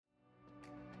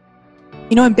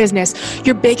In business,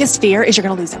 your biggest fear is you're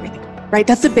going to lose everything, right?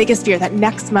 That's the biggest fear, that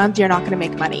next month you're not going to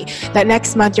make money, that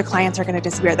next month your clients are going to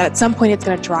disappear, that at some point it's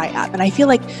going to dry up. And I feel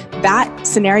like that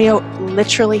scenario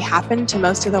literally happened to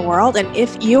most of the world. And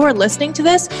if you are listening to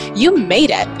this, you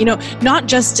made it. Not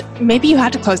just, maybe you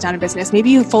had to close down a business, maybe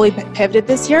you fully pivoted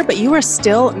this year, but you are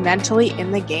still mentally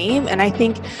in the game. And I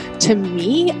think, to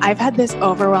me, I've had this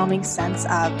overwhelming sense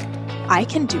of, I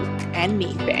can do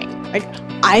anything. Like,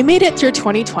 I made it through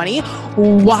 2020.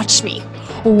 Watch me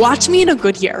in a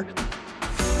good year.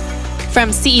 From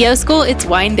CEO School, it's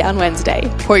Wind Down Wednesday.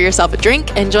 Pour yourself a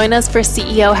drink and join us for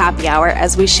CEO Happy Hour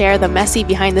as we share the messy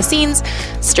behind the scenes,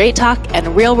 straight talk,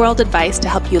 and real world advice to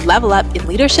help you level up in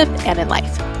leadership and in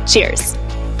life. Cheers.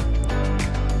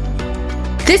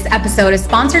 This episode is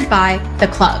sponsored by The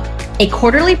Club, a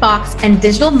quarterly box and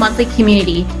digital monthly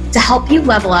community to help you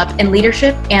level up in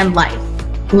leadership and life.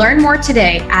 Learn more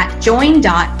today at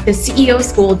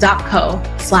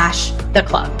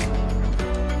join.theceoschool.co/theclub.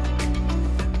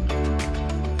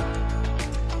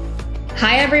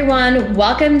 Hi, everyone.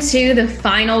 Welcome to the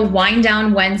final Wind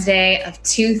Down Wednesday of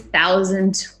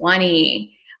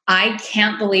 2020. I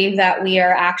can't believe that we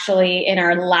are actually in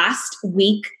our last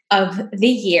week of the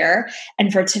year.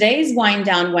 And for today's Wind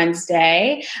Down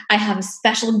Wednesday, I have a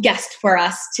special guest for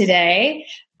us today.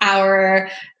 Our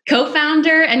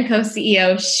co-founder and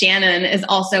co-CEO, Shannon, is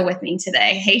also with me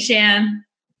today. Hey, Shan.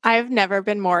 I've never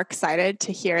been more excited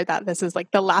to hear that this is like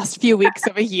the last few weeks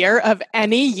of a year, of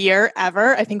any year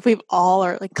ever. I think we've all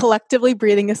are like collectively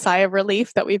breathing a sigh of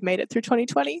relief that we've made it through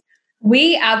 2020.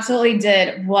 We absolutely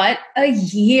did. What a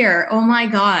year. Oh my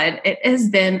God. It has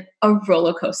been a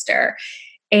roller coaster.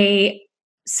 A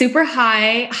super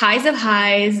highs of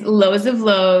highs, lows of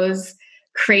lows,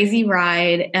 crazy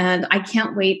ride. And I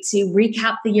can't wait to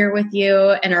recap the year with you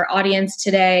and our audience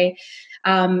today.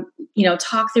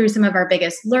 Talk through some of our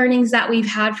biggest learnings that we've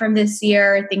had from this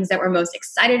year, things that we're most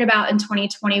excited about in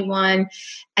 2021,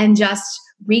 and just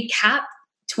recap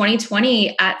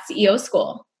 2020 at CEO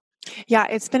School. Yeah,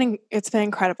 it's been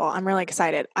incredible. I'm really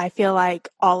excited. I feel like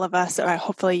all of us, or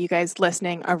hopefully you guys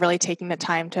listening, are really taking the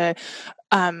time to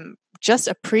just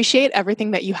appreciate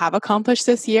everything that you have accomplished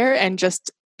this year and just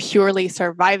purely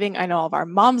surviving. I know all of our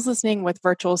moms listening with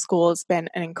virtual school. It's been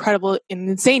an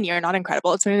insane year, not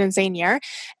incredible. It's been an insane year.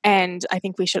 And I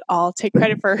think we should all take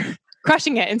credit for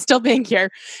crushing it and still being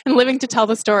here and living to tell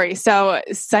the story. So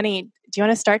Sunny, do you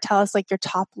want to start? Tell us like your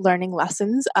top learning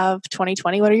lessons of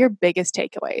 2020. What are your biggest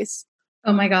takeaways?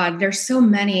 Oh my God, there's so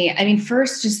many. I mean,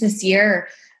 first, just this year,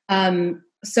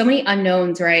 so many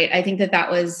unknowns, right? I think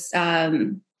that was, I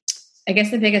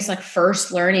guess the biggest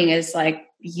first learning is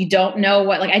you don't know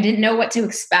I didn't know what to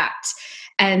expect.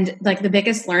 And the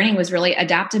biggest learning was really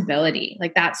adaptability.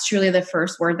 That's truly the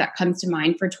first word that comes to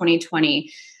mind for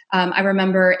 2020. I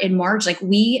remember in March,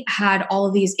 we had all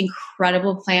of these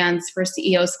incredible plans for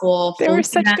CEO School. They were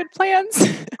such good plans.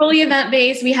 Fully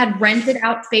event-based. We had rented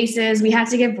out spaces. We had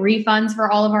to give refunds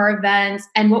for all of our events.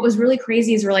 And what was really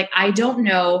crazy is I don't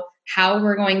know how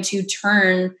we're going to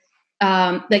turn,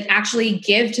 actually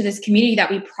give to this community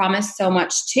that we promised so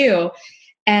much to.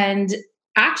 And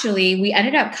actually, we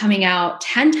ended up coming out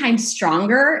 10 times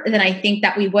stronger than I think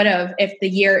that we would have if the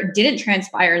year didn't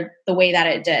transpire the way that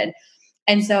it did.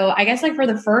 And so I guess for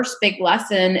the first big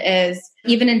lesson is,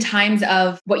 even in times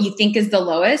of what you think is the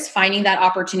lowest, finding that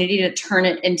opportunity to turn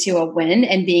it into a win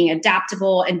and being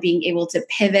adaptable and being able to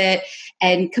pivot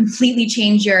and completely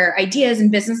change your ideas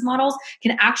and business models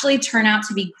can actually turn out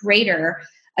to be greater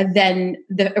than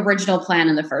the original plan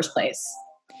in the first place.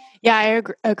 Yeah, I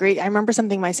agree. I remember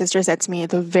something my sister said to me at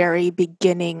the very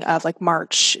beginning of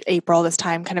March, April, this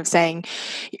time, kind of saying,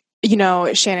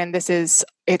 Shannon, it's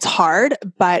hard,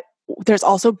 but there's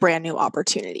also brand new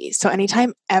opportunities. So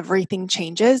anytime everything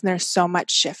changes and there's so much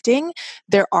shifting,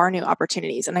 there are new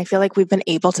opportunities. And I feel like we've been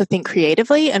able to think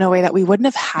creatively in a way that we wouldn't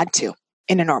have had to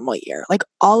in a normal year.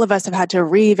 All of us have had to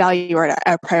reevaluate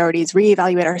our priorities,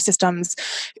 reevaluate our systems,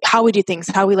 how we do things,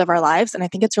 how we live our lives. And I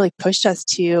think it's really pushed us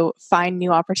to find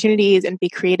new opportunities and be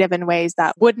creative in ways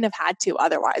that wouldn't have had to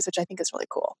otherwise, which I think is really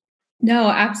cool. No,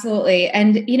 absolutely.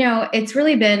 And, it's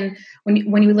really been,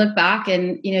 when you look back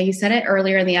and, you said it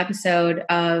earlier in the episode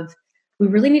of, we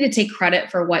really need to take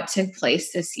credit for what took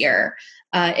place this year.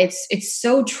 It's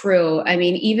so true. I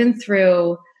mean, even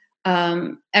through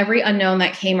every unknown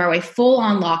that came our way, full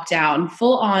on lockdown,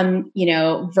 full on,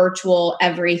 virtual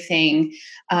everything,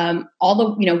 all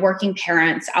the, working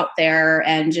parents out there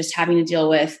and just having to deal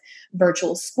with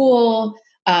virtual school,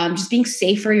 just being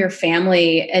safe for your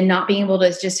family and not being able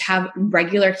to just have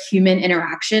regular human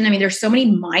interaction. I mean, there's so many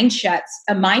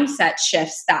mindset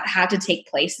shifts that had to take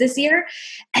place this year.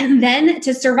 And then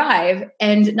to survive,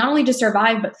 and not only to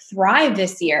survive, but thrive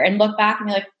this year and look back and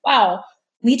be like, wow,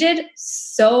 we did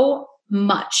so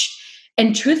much.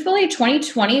 And truthfully,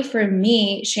 2020 for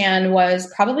me, Shan,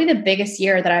 was probably the biggest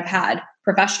year that I've had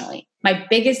professionally, my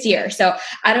biggest year. So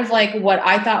out of like what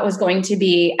I thought was going to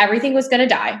be, everything was going to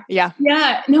die. Yeah.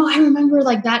 Yeah. No, I remember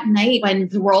like that night when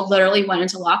the world literally went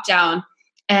into lockdown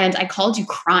and I called you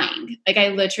crying. Like I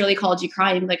literally called you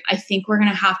crying. Like, I think we're going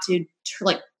to have to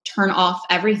turn off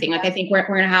everything. Like, I think we're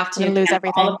going to have to lose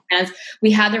everything. All the plans.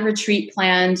 We had the retreat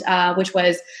planned, which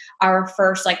was our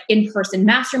first like in-person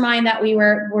mastermind that we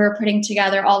were putting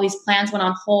together. All these plans went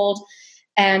on hold.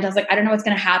 And I was like, I don't know what's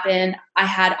going to happen. I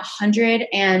had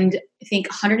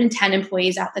 110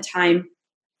 employees at the time.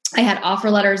 I had offer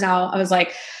letters out. I was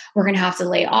like, we're going to have to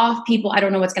lay off people. I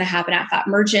don't know what's going to happen at Fat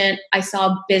Merchant. I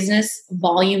saw business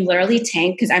volume literally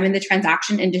tank because I'm in the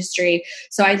transaction industry.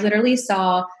 So I literally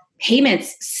saw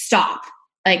payments stop.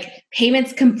 Like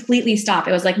payments completely stop.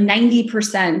 It was like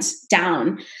 90%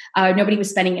 down. Nobody was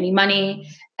spending any money.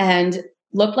 And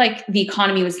looked like the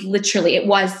economy was it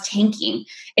was tanking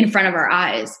in front of our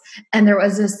eyes. And there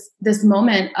was this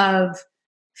moment of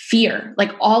fear.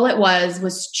 Like all it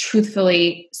was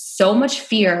truthfully so much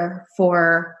fear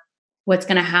for what's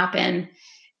going to happen.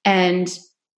 And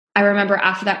I remember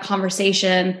after that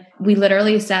conversation, we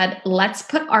literally said, let's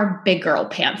put our big girl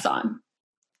pants on.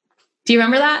 Do you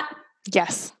remember that?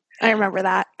 Yes, I remember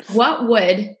that. What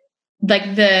would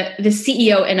like the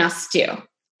CEO in us do?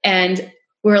 And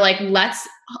we're like, let's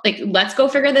go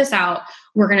figure this out.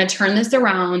 We're going to turn this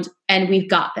around and we've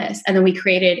got this. And then we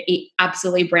created a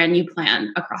absolutely brand new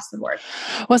plan across the board.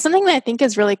 Well, something that I think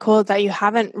is really cool that you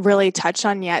haven't really touched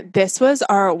on yet,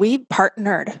 we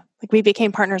partnered, like we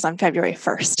became partners on February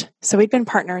 1st. So we'd been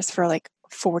partners for like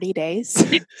 40 days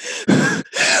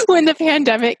when the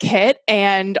pandemic hit,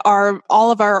 and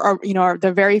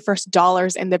the very first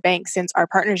dollars in the bank since our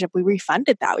partnership, we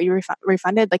refunded that. We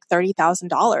refunded like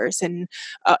 $30,000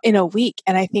 in a week.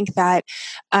 And I think that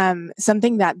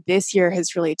something that this year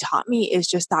has really taught me is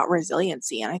just that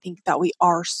resiliency. And I think that we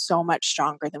are so much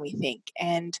stronger than we think.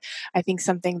 And I think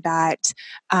something that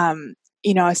I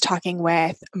was talking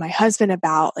with my husband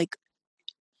about, like,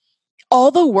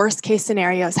 all the worst case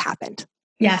scenarios happened.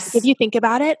 Yes. If you think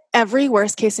about it, every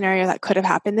worst case scenario that could have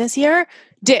happened this year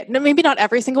did. Maybe not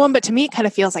every single one, but to me, it kind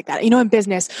of feels like that. In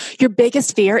business, your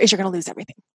biggest fear is you're going to lose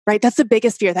everything, right? That's the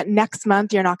biggest fear, that next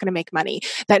month you're not going to make money,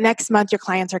 that next month your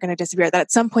clients are going to disappear, that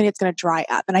at some point it's going to dry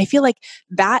up. And I feel like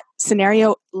that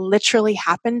scenario literally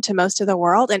happened to most of the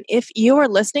world. And if you are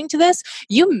listening to this,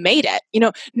 you made it.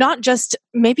 Not just,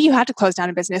 maybe you had to close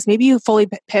down a business, maybe you fully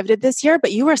pivoted this year,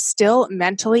 but you are still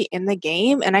mentally in the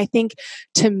game. And I think,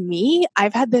 to me,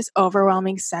 I've had this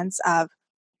overwhelming sense of,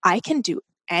 I can do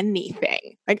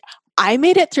anything. Like, I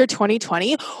made it through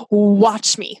 2020.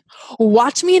 Watch me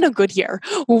in a good year.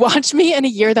 Watch me in a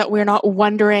year that we're not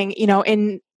wondering,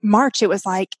 in March, it was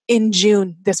like, in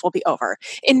June, this will be over.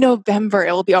 In November,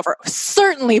 it will be over.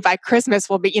 Certainly by Christmas,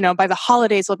 by the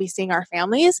holidays, we'll be seeing our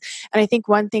families. And I think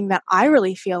one thing that I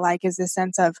really feel like is this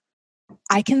sense of,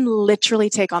 I can literally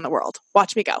take on the world.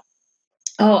 Watch me go.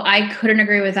 Oh, I couldn't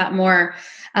agree with that more.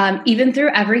 Even through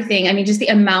everything, I mean, just the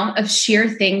amount of sheer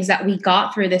things that we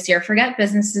got through this year, forget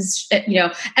businesses,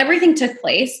 everything took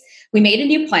place. We made a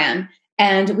new plan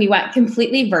and we went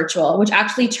completely virtual, which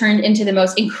actually turned into the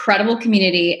most incredible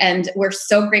community. And we're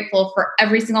so grateful for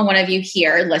every single one of you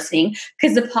here listening,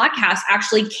 because the podcast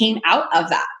actually came out of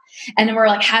that. And then we're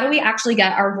like, how do we actually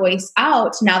get our voice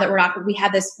out now that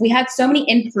we had so many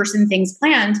in-person things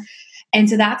planned. And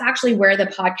so that's actually where the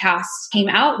podcast came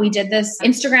out. We did this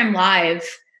Instagram Live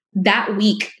that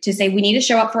week to say, we need to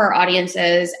show up for our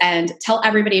audiences and tell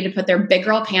everybody to put their big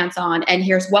girl pants on. And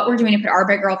here's what we're doing to put our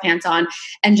big girl pants on,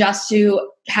 and just to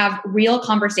have real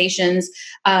conversations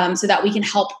so that we can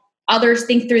help others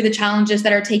think through the challenges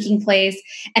that are taking place.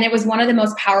 And it was one of the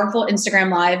most powerful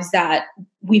Instagram Lives that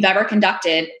we've ever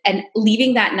conducted. And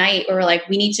leaving that night, we were like,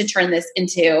 we need to turn this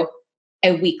into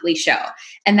a weekly show.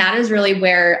 And that is really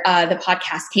where the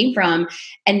podcast came from.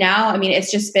 And now, I mean,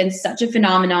 it's just been such a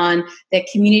phenomenon. The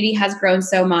community has grown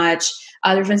so much.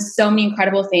 There's been so many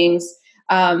incredible things.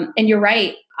 And you're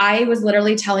right. I was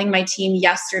literally telling my team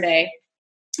yesterday,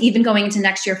 even going into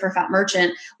next year for Fat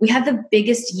Merchant, we had the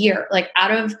biggest year,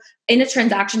 in a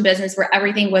transaction business where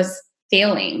everything was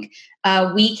failing.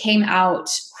 We came out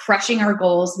crushing our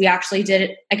goals. We actually did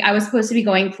it. Like, I was supposed to be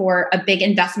going for a big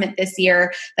investment this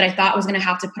year that I thought was going to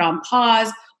have to put on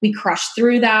pause. We crushed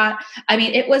through that. I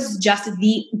mean, it was just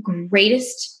the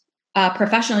greatest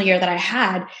professional year that I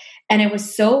had. And it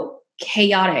was so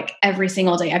chaotic every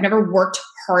single day. I've never worked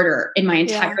harder in my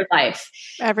entire life.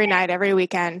 Every night, every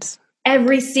weekend.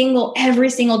 Every single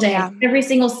day, every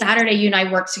single Saturday, you and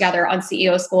I worked together on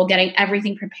CEO School, getting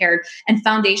everything prepared and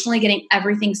foundationally getting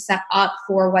everything set up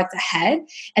for what's ahead.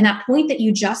 And that point that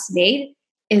you just made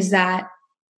is that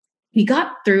we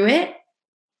got through it,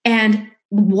 and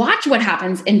watch what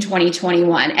happens in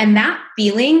 2021. And that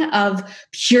feeling of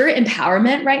pure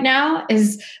empowerment right now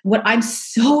is what I'm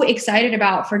so excited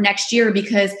about for next year,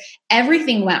 because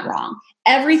everything went wrong.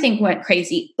 Everything went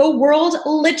crazy. The world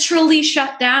literally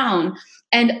shut down.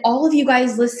 And all of you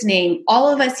guys listening,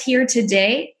 all of us here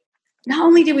today, not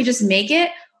only did we just make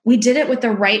it, we did it with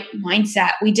the right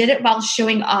mindset. We did it while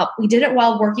showing up. We did it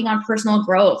while working on personal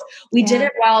growth. We did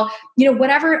it while,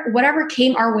 whatever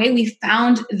came our way, we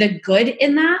found the good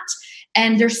in that.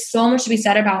 And there's so much to be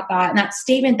said about that. And that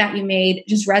statement that you made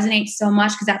just resonates so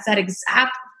much, because that's that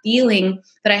exact feeling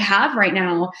that I have right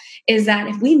now, is that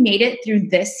if we made it through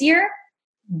this year,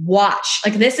 watch,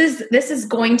 like this is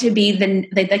going to be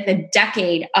the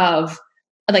decade of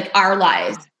like our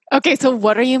lives. Okay, so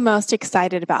what are you most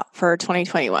excited about for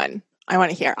 2021? I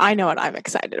want to hear. I know what I'm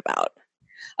excited about.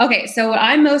 Okay, so what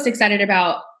I'm most excited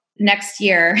about next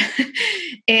year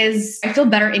is I feel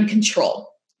better in control.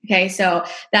 Okay, so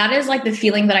that is like the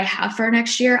feeling that I have for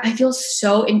next year. I feel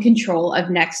so in control of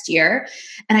next year.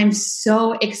 And I'm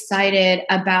so excited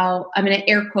about, I'm going to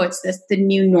air quotes this, the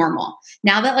new normal.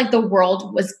 Now that like the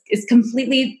world is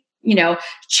completely,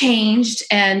 changed,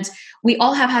 and we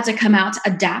all have had to come out to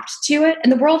adapt to it,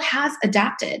 and the world has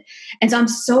adapted. And so I'm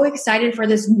so excited for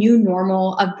this new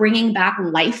normal of bringing back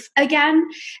life again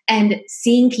and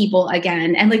seeing people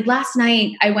again. And like last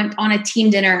night, I went on a team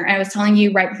dinner, and I was telling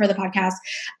you right before the podcast,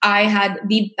 I had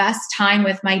the best time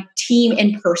with my team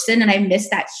in person, and I missed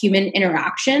that human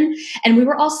interaction. And we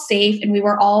were all safe, and we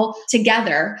were all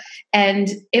together. And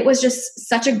it was just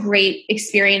such a great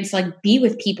experience to like be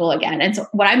with people again. And so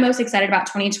what I'm most excited about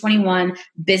 2021,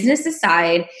 business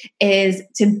aside, is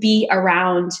to be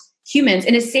around humans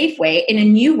in a safe way, in a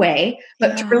new way,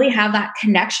 but to really have that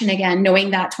connection again,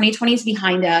 knowing that 2020 is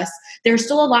behind us. There's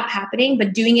still a lot happening,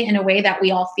 but doing it in a way that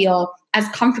we all feel as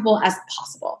comfortable as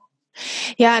possible.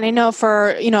 Yeah. And I know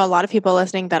for, a lot of people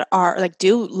listening that are like,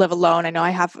 do live alone. I know I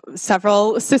have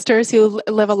several sisters who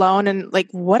live alone, and like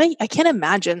I can't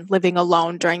imagine living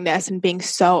alone during this and being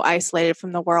so isolated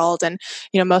from the world. And,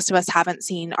 most of us haven't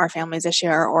seen our families this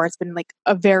year, or it's been like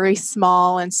a very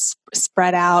small and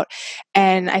spread out.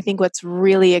 And I think what's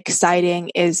really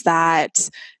exciting is that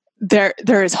there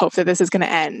is hope that this is going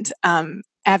to end.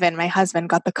 Evan, my husband,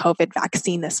 got the COVID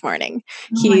vaccine this morning.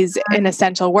 He's an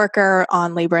essential worker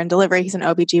on labor and delivery. He's an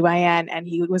OBGYN, and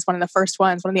he was one of the first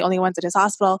ones, one of the only ones at his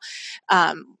hospital,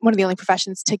 one of the only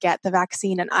professions to get the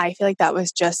vaccine. And I feel like that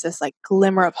was just this like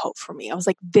glimmer of hope for me. I was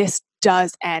like, this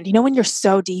does end. When you're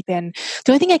so deep in,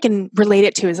 the only thing I can relate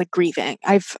it to is like grieving.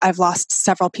 I've lost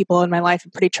several people in my life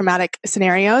in pretty traumatic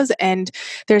scenarios. And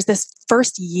there's this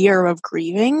first year of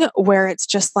grieving where it's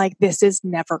just like, this is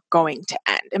never going to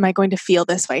end. Am I going to feel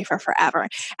this way for forever?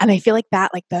 And I feel like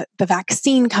that, like the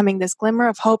vaccine coming, this glimmer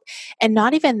of hope. And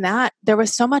not even that, there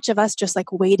was so much of us just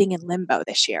like waiting in limbo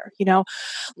this year,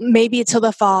 maybe till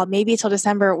the fall, maybe till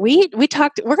December. We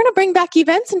talked, we're going to bring back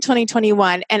events in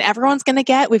 2021, and everyone's going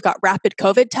to we've got rapid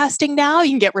COVID testing now.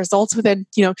 You can get results within,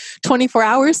 24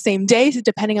 hours, same day,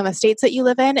 depending on the states that you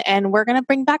live in. And we're going to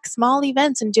bring back small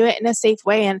events and do it in a safe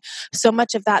way. And so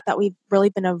much of that we've really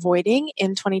been avoiding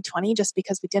in 2020 just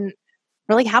because we didn't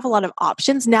really have a lot of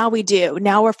options. Now we do.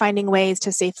 Now we're finding ways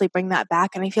to safely bring that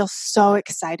back. And I feel so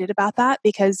excited about that,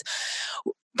 because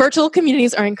virtual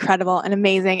communities are incredible and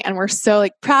amazing. And we're so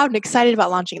like proud and excited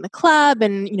about launching the club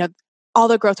and, all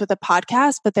the growth with the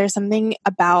podcast. But there's something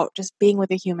about just being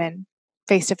with a human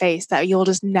face to face that you'll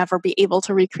just never be able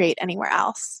to recreate anywhere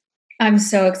else. I'm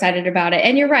so excited about it.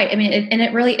 And you're right. I mean,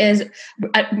 it really is,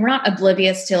 we're not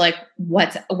oblivious to like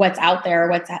what's out there,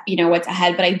 what's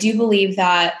ahead. But I do believe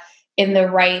that in the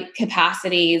right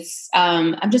capacities,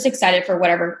 I'm just excited for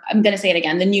whatever, I'm going to say it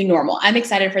again, the new normal. I'm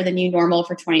excited for the new normal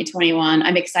for 2021.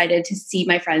 I'm excited to see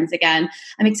my friends again.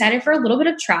 I'm excited for a little bit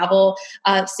of travel,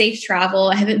 safe travel.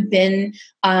 I haven't been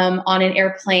on an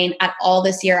airplane at all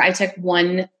this year. I took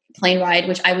one plane ride,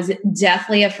 which I was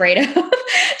deathly afraid of.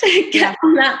 To get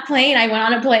on that plane. I went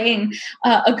on a plane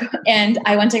and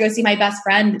I went to go see my best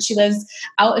friend. She lives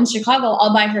out in Chicago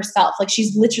all by herself. Like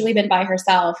she's literally been by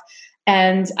herself.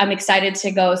 And I'm excited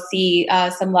to go see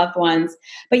some loved ones.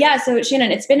 But yeah, so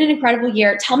Shannon, it's been an incredible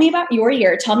year. Tell me about your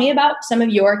year. Tell me about some of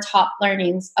your top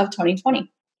learnings of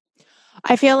 2020.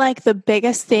 I feel like the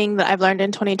biggest thing that I've learned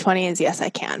in 2020 is yes, I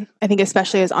can. I think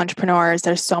especially as entrepreneurs,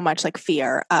 there's so much like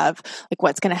fear of like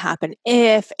what's going to happen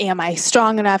if, am I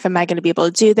strong enough? Am I going to be able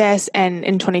to do this? And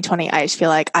in 2020, I just feel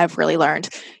like I've really learned,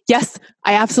 yes,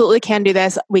 I absolutely can do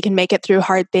this. We can make it through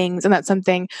hard things. And that's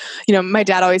something, my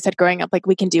dad always said growing up, like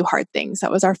we can do hard things. That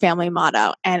was our family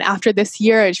motto. And after this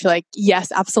year, I just feel like,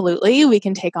 yes, absolutely, we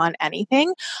can take on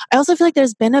anything. I also feel like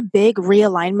there's been a big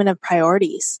realignment of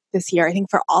priorities this year, I think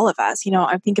for all of us.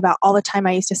 I think about all the time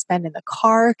I used to spend in the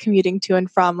car commuting to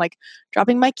and from, like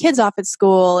dropping my kids off at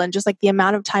school, and just like the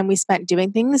amount of time we spent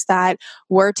doing things that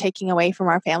were taking away from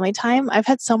our family time. I've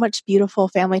had so much beautiful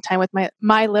family time with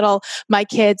my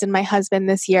kids and my husband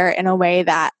this year in a way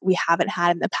that we haven't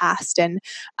had in the past. And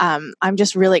I'm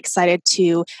just really excited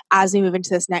to, as we move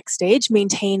into this next stage,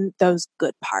 maintain those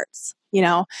good parts.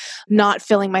 Not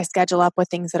filling my schedule up with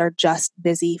things that are just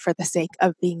busy for the sake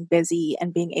of being busy,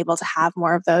 and being able to have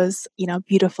more of those,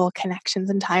 beautiful connections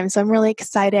and time. So I'm really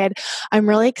excited. I'm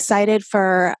really excited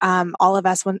for all of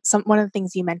us. One of the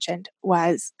things you mentioned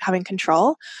was having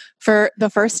control. For the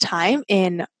first time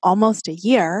in almost a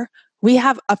year, we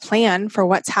have a plan for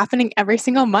what's happening every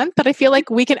single month that I feel like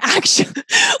we can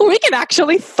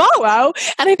actually follow.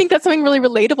 And I think that's something really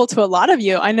relatable to a lot of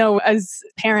you. I know as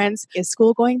parents, is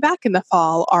school going back in the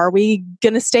fall? Are we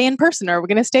going to stay in person, or are we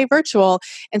going to stay virtual?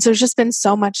 And so there's just been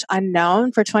so much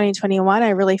unknown for 2021. I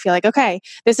really feel like, okay,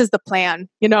 this is the plan.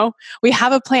 We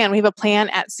have a plan. We have a plan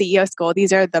at CEO School.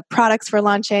 These are the products we're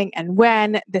launching and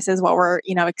when. This is what we're,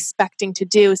 expecting to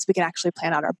do, so we can actually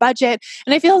plan out our budget.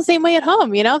 And I feel the same way at home.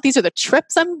 These are the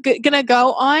trips I'm going to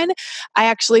go on. I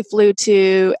actually flew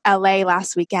to LA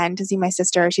last weekend to see my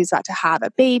sister. She's about to have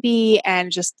a baby and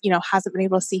just, hasn't been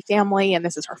able to see family. And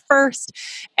this is her first.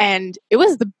 And it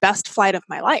was the best flight of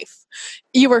my life.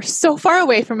 You were so far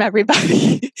away from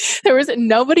everybody. There was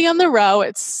nobody on the row.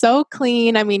 It's so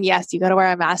clean. I mean, yes, you got to wear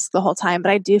a mask the whole time,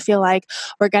 but I do feel like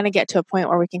we're going to get to a point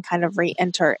where we can kind of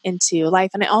re-enter into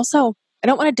life. And I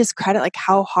don't want to discredit like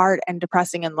how hard and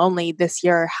depressing and lonely this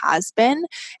year has been.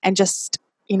 And just,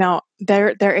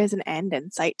 there is an end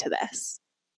in sight to this.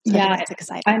 So yeah, that's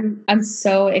exciting. I'm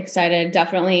so excited.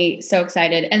 Definitely so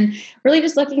excited. And really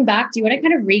just looking back, do you want to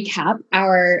kind of recap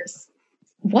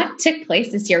what took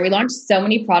place this year? We launched so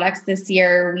many products this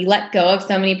year. We let go of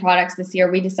so many products this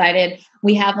year. We decided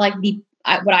we have like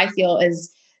what I feel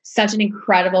is such an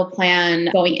incredible plan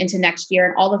going into next year,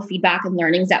 and all the feedback and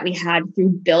learnings that we had through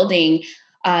building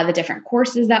the different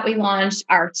courses that we launched,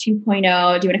 our 2.0. Do you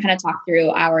want to kind of talk through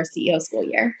our CEO School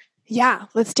year? Yeah,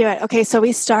 let's do it. Okay, so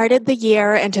we started the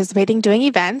year anticipating doing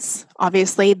events.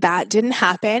 Obviously, that didn't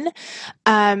happen.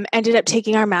 Ended up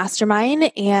taking our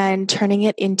mastermind and turning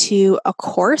it into a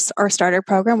course, our starter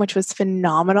program, which was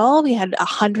phenomenal. We had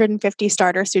 150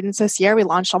 starter students this year. We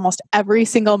launched almost every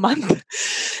single month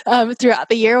throughout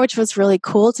the year, which was really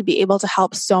cool to be able to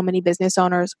help so many business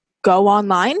owners go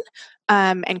online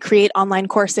and create online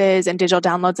courses and digital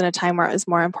downloads in a time where it was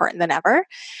more important than ever.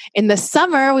 In the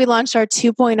summer, we launched our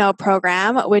 2.0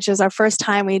 program, which is our first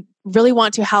time we really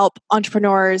want to help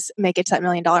entrepreneurs make it to that $1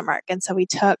 million mark. And so we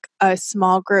took a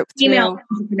small group Female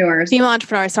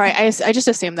entrepreneurs. Sorry, I just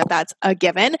assumed that that's a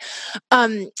given.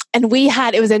 And we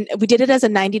did it as a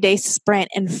 90-day sprint,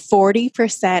 and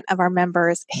 40% of our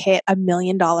members hit $1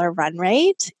 million run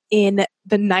rate in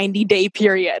the 90-day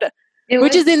period.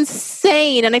 Which is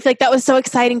insane. And I feel like that was so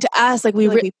exciting to us. Like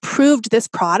we proved this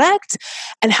product,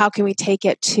 and how can we take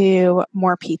it to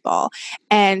more people?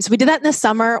 And so we did that in the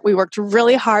summer. We worked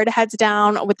really hard, heads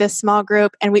down with this small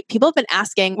group. And people have been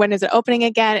asking, when is it opening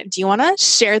again? Do you want to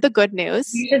share the good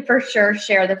news? You should for sure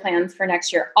share the plans for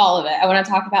next year. All of it. I want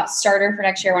to talk about starter for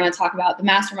next year. I want to talk about the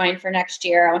mastermind for next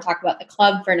year. I want to talk about the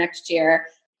club for next year.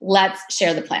 Let's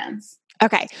share the plans.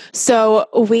 Okay, so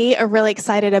we are really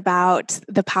excited about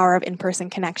the power of in-person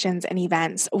connections and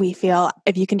events. We feel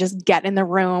if you can just get in the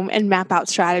room and map out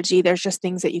strategy, there's just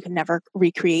things that you can never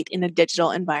recreate in a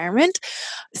digital environment.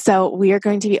 So we are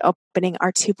going to be opening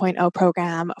our 2.0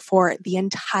 program for the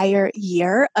entire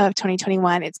year of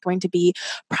 2021. It's going to be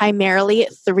primarily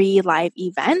 3 live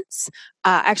events.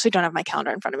 I actually don't have my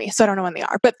calendar in front of me, so I don't know when they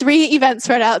are, but 3 events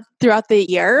spread out throughout the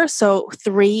year. So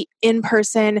 3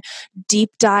 in-person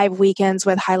deep dive weekends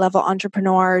with high-level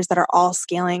entrepreneurs that are all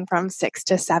scaling from 6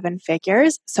 to 7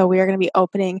 figures. So we are going to be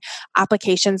opening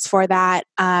applications for that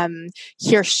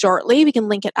here shortly. We can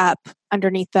link it up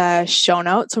underneath the show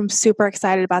notes. So I'm super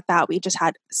excited about that. We just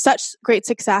had such great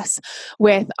success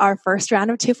with our first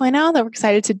round of 2.0 that we're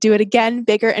excited to do it again,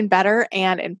 bigger and better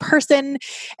and in person,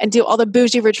 and do all the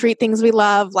bougie retreat things we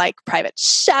love, like private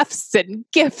chefs and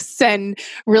gifts and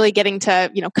really getting to,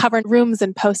 cover rooms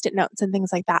and post-it notes and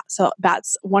things like that. So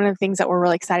that's one of the things that we're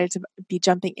really excited to be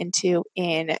jumping into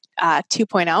in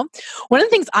 2.0. One of the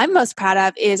things I'm most proud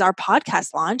of is our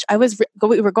podcast launch.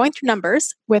 We were going through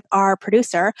numbers with our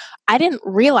producer. I didn't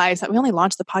realize that we only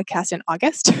launched the podcast in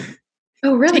August.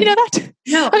 Oh, really? Did you know that?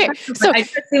 No. Okay. So I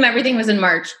just assumed everything was in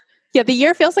March. Yeah, the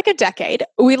year feels like a decade.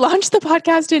 We launched the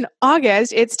podcast in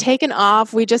August. It's taken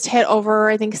off. We just hit over,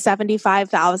 I think,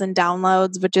 75,000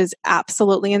 downloads, which is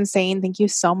absolutely insane. Thank you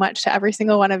so much to every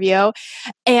single one of you.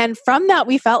 And from that,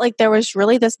 we felt like there was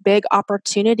really this big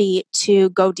opportunity to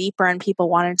go deeper, and people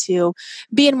wanted to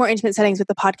be in more intimate settings with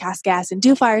the podcast guests and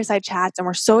do fireside chats. And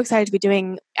we're so excited to be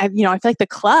doing, I feel like the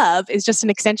club is just an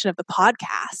extension of the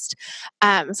podcast.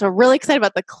 So we're really excited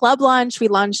about the club launch. We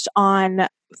launched on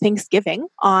Thanksgiving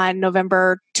on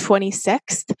November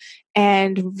 26th,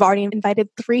 and we've already invited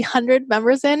 300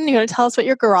 members in. You want to tell us what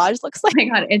your garage looks like? Oh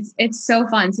my God, it's so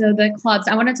fun. So the clubs,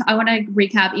 I want to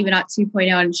recap even at 2.0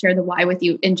 and share the why with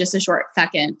you in just a short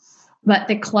second. But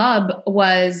the club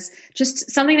was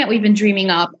just something that we've been dreaming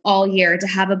up all year, to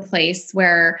have a place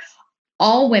where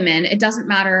all women, it doesn't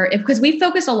matter because we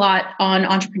focus a lot on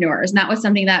entrepreneurs. And that was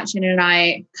something that Shannon and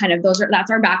I that's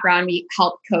our background. We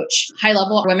help coach high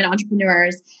level women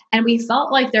entrepreneurs. And we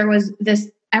felt like there was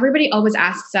this, everybody always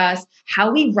asks us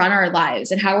how we run our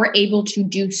lives and how we're able to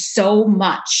do so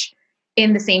much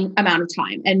in the same amount of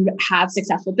time and have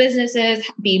successful businesses,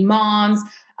 be moms,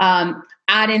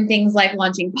 add in things like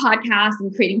launching podcasts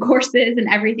and creating courses and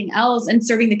everything else and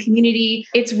serving the community.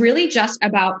 It's really just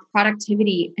about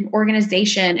productivity and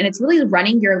organization. And it's really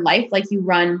running your life like you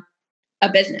run a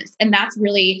business. And that's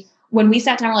really when we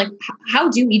sat down, we're like, how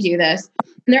do we do this?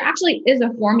 And there actually is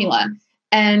a formula.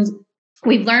 And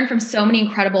we've learned from so many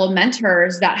incredible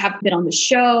mentors that have been on the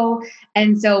show.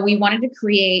 And so we wanted to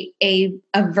create a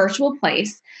virtual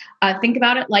place. Think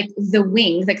about it like the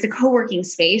wings, like the co-working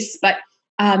space, but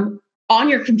on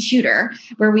your computer,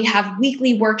 where we have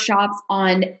weekly workshops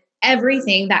on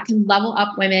everything that can level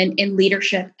up women in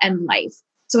leadership and life.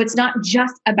 So it's not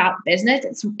just about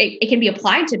business. It can be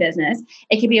applied to business.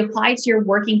 It can be applied to your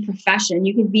working profession.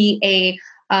 You can be a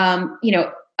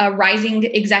rising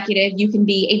executive. You can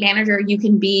be a manager. You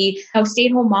can be a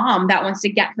stay-at-home mom that wants to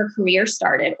get her career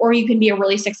started, or you can be a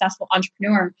really successful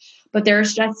entrepreneur. But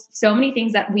there's just so many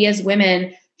things that we as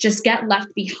women just get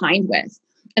left behind with.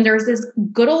 And there's this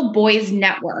good old boys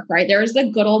network, right? There's the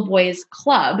good old boys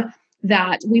club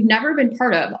that we've never been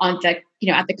part of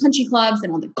at the country clubs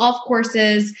and on the golf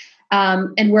courses,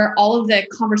 and where all of the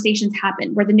conversations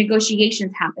happen, where the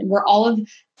negotiations happen, where all of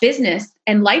business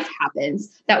and life happens,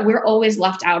 that we're always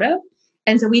left out of.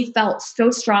 And so we felt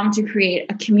so strong to create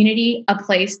a community, a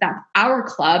place that's our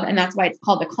club, and that's why it's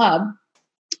called the club,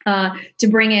 to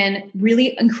bring in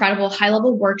really incredible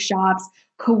high-level workshops,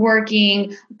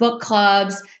 co-working, book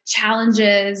clubs,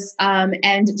 challenges,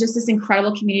 and just this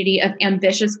incredible community of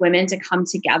ambitious women to come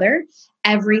together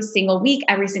every single week,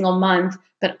 every single month,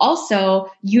 but also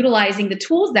utilizing the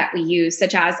tools that we use,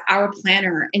 such as our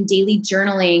planner and daily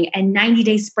journaling and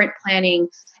 90-day sprint planning.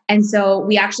 And so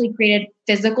we actually created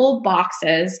physical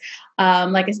boxes,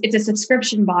 it's a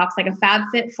subscription box, like a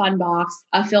FabFitFun box,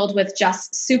 filled with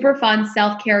just super fun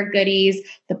self-care goodies,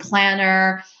 the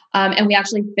planner. And we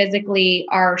actually physically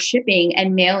are shipping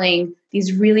and mailing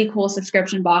these really cool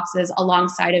subscription boxes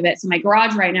alongside of it. So my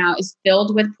garage right now is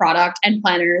filled with product and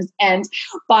planners and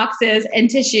boxes and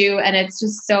tissue. And it's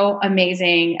just so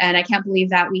amazing. And I can't believe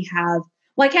that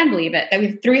I can believe it, that we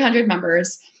have 300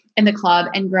 members in the club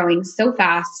and growing so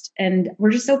fast. And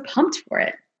we're just so pumped for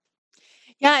it.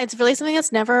 Yeah, it's really something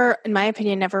that's never, in my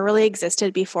opinion, never really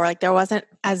existed before. Like there wasn't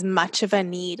as much of a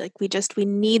need. Like we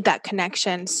need that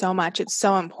connection so much. It's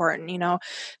so important,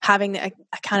 having the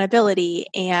accountability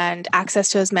and access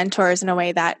to those mentors in a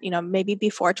way that, maybe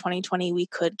before 2020, we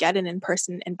could get in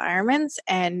in-person environments.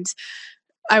 And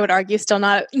I would argue still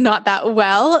not that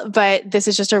well, but this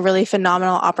is just a really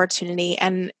phenomenal opportunity.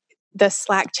 And the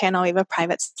Slack channel, we have a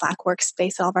private Slack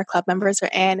workspace that all of our club members are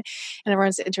in, and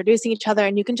everyone's introducing each other.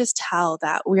 And you can just tell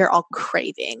that we are all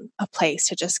craving a place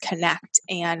to just connect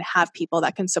and have people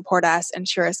that can support us and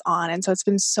cheer us on. And so it's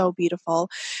been so beautiful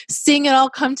seeing it all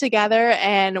come together.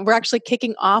 And we're actually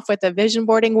kicking off with a vision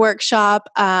boarding workshop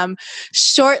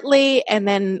shortly, and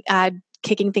then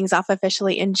kicking things off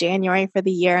officially in January for the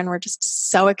year. And we're just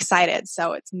so excited.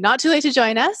 So it's not too late to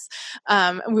join us.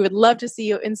 We would love to see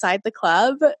you inside the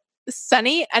club.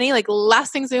 Sunny, any like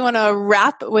last things we want to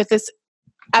wrap with this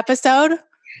episode?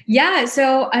 Yeah.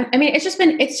 So, I mean,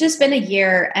 it's just been a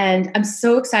year, and I'm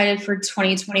so excited for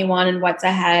 2021 and what's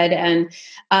ahead. And,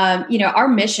 our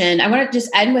mission, I want to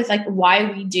just end with like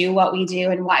why we do what we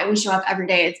do and why we show up every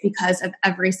day. It's because of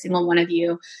every single one of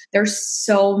you. There's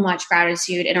so much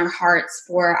gratitude in our hearts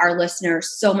for our listeners,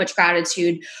 so much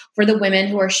gratitude for the women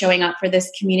who are showing up for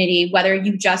this community, whether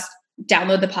you just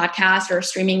download the podcast or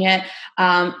streaming it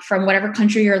from whatever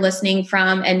country you're listening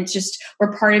from, and just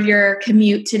we're part of your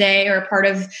commute today or part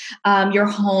of your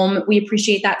home. We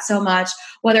appreciate that so much.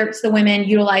 Whether it's the women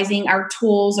utilizing our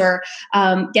tools or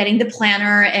getting the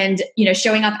planner and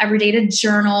showing up every day to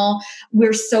journal,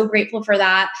 we're so grateful for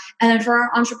that. And then for our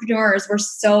entrepreneurs, we're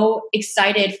so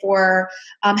excited for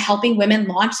helping women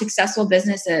launch successful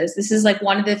businesses. This is like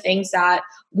one of the things that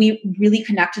we really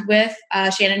connected with,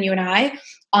 Shannon, you and I,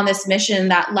 on this mission,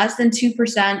 that less than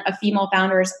 2% of female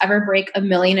founders ever break $1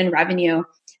 million in revenue.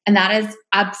 And that is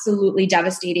absolutely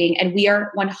devastating. And we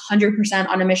are 100%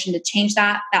 on a mission to change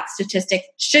that. That statistic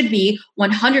should be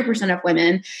 100% of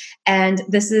women. And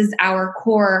this is our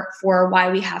core for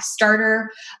why we have Starter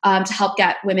to help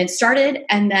get women started.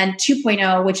 And then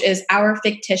 2.0, which is our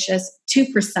fictitious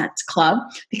 2% club,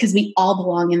 because we all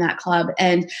belong in that club.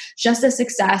 And just the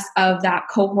success of that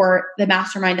cohort, the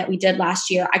mastermind that we did last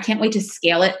year, I can't wait to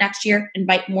scale it next year,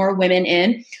 invite more women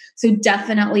in. So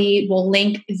definitely we'll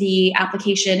link the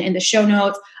application in the show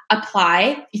notes.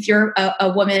 Apply if you're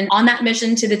a woman on that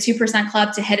mission to the 2%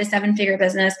 club to hit a 7-figure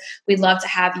business. We'd love to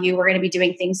have you. We're going to be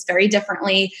doing things very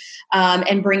differently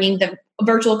and bringing the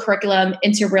virtual curriculum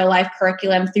into real life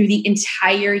curriculum through the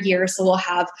entire year. So we'll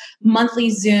have monthly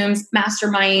Zooms,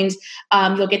 mastermind.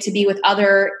 You'll get to be with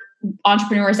other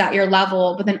entrepreneurs at your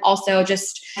level, but then also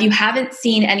just if you haven't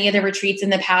seen any of the retreats in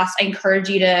the past, I encourage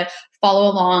you to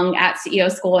follow along at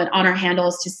CEO School and on our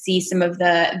handles to see some of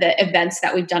the events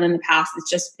that we've done in the past.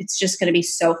 It's just going to be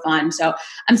so fun. So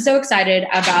I'm so excited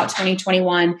about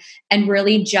 2021 and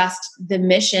really just the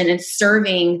mission and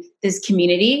serving this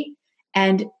community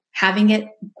and having it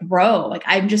grow. Like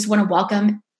I just want to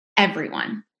welcome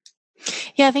everyone.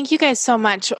 Yeah, thank you guys so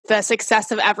much. The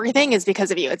success of everything is because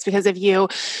of you. It's because of you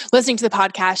listening to the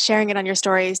podcast, sharing it on your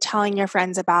stories, telling your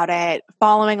friends about it,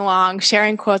 following along,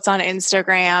 sharing quotes on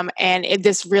Instagram. And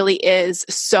this really is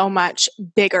so much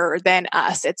bigger than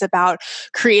us. It's about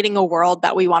creating a world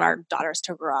that we want our daughters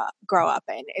to grow up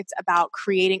in. It's about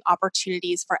creating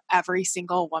opportunities for every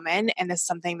single woman. And this is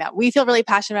something that we feel really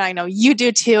passionate about. I know you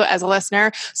do too as a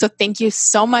listener. So thank you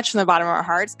so much from the bottom of our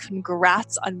hearts.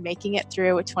 Congrats on making it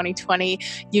through 2020.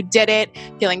 You did it.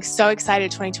 Feeling so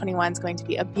excited. 2021 is going to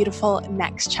be a beautiful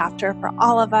next chapter for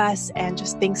all of us. And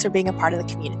just thanks for being a part of the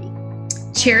community.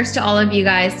 Cheers to all of you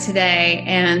guys today,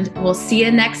 and we'll see you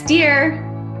next year.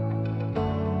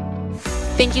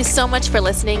 Thank you so much for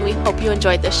listening. We hope you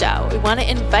enjoyed the show. We want to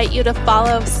invite you to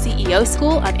follow CEO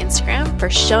School on Instagram for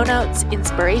show notes,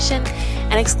 inspiration,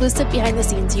 and exclusive behind the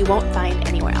scenes you won't find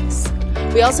anywhere else.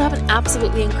 We also have an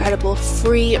absolutely incredible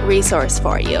free resource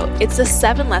for you. It's the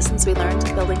 7 lessons we learned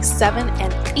building 7-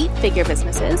 and 8-figure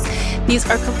businesses. These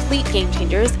are complete game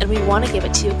changers, and we want to give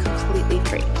it to you completely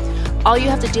free. All you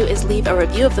have to do is leave a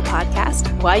review of the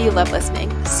podcast, why you love listening,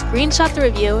 screenshot the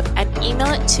review, and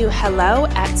email it to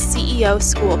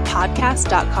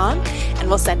hello@ceoschoolpodcast.com, and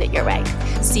we'll send it your way.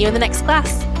 See you in the next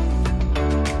class.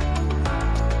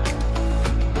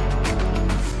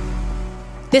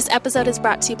 This episode is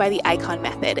brought to you by the Icon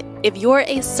Method. If you're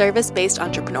a service-based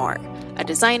entrepreneur, a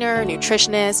designer,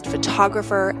 nutritionist,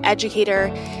 photographer, educator,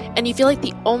 and you feel like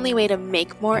the only way to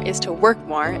make more is to work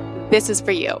more, this is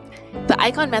for you. The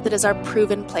Icon Method is our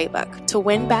proven playbook to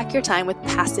win back your time with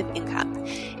passive income.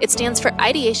 It stands for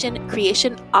ideation,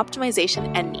 creation, optimization,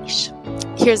 and niche.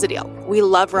 Here's the deal. We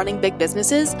love running big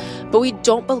businesses, but we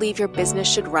don't believe your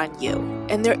business should run you.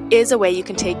 And there is a way you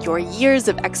can take your years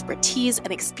of expertise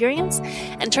and experience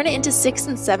and turn it into 6-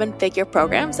 and 7-figure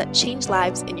programs that change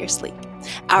lives in your sleep.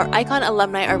 Our Icon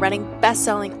alumni are running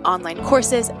best-selling online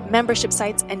courses, membership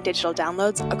sites, and digital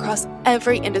downloads across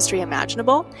every industry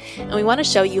imaginable, and we want to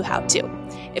show you how to.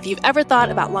 If you've ever thought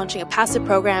about launching a passive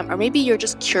program, or maybe you're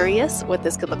just curious what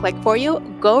this could look like for you,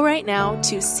 go right now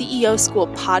to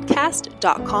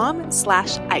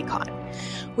ceoschoolpodcast.com/icon.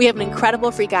 We have an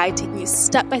incredible free guide taking you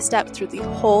step-by-step through the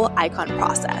whole Icon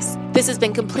process. This has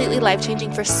been completely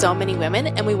life-changing for so many women,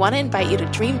 and we want to invite you to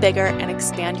dream bigger and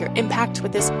expand your impact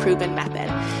with this proven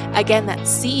method. Again, that's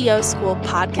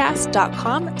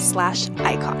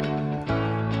ceoschoolpodcast.com/icon.